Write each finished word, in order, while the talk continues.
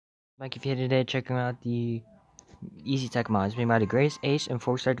MikeyAFK here today, checking out the Easytech mods made by the Grace Ace and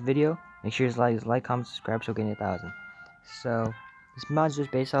 4-star video. Make sure you like, comment, subscribe so we get 1,000. So, this mod is just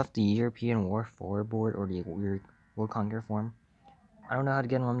based off the European War 4 board, or the World Conqueror form. I don't know how to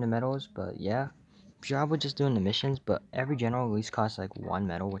get unlimited medals, but yeah. Sure, I was just doing the missions, but every general at least costs like 1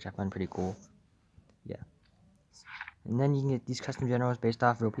 medal, which I find pretty cool. Yeah. And then you can get these custom generals based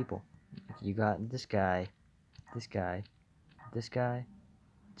off real people. You got this guy, this guy, this guy,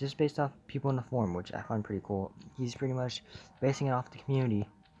 just based off people in the forum, which I find pretty cool. He's pretty much basing it off the community,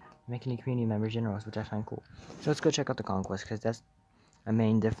 making the community members generals, which I find cool. So let's go check out the conquest, because that's a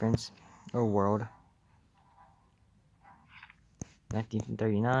main difference, or world.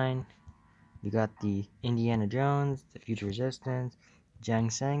 1939, you got the Indiana Jones, the Future Resistance,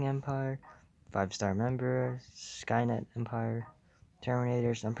 Jiang Sang Empire, 5-star member, Skynet Empire,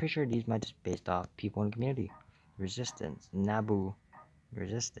 Terminators. I'm pretty sure these might just based off people in the community. Resistance, Naboo,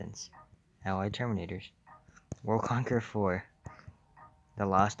 Resistance, Allied Terminators, World Conqueror 4, The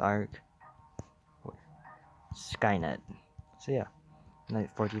Lost Ark, Skynet. So yeah, Night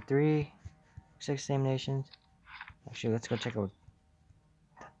 43, 6 same nations. Actually, let's go check out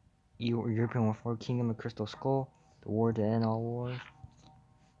European War 4, Kingdom of Crystal Skull, the war to end all wars.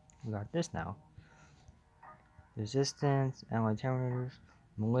 We got this now. Resistance, Allied Terminators,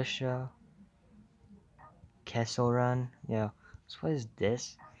 Militia, Kessel Run. Yeah, so what is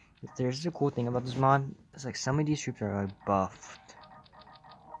this? There's a cool thing about this mod. It's like some of these troops are like buffed.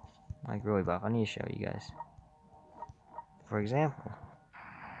 Like really buff. I need to show you guys. For example,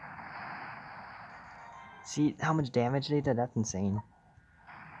 see how much damage they did? That's insane.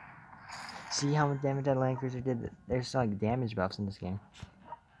 See how much damage that land cruiser did? There's like damage buffs in this game.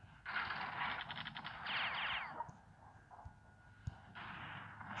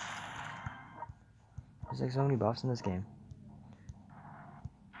 There's like so many buffs in this game.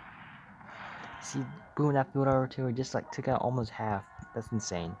 See, boom, that build artillery just like took out almost half. That's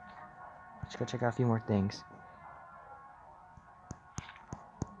insane. Let's go check out a few more things.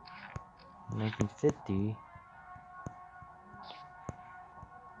 1950.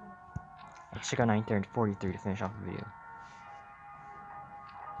 Let's check out 1943 to finish off the video.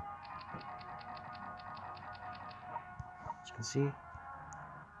 As you can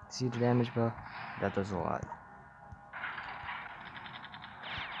see the damage buff? That does a lot.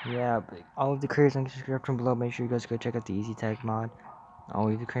 Yeah, but all of the careers links in the description below. Make sure you guys go check out the Easytech mod. I'll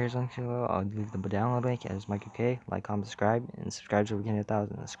leave the careers links below. I'll leave the download link as MikeyAFK. Like, comment, subscribe, and subscribe so we can hit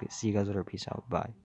 1,000. See you guys later. Peace out. Bye.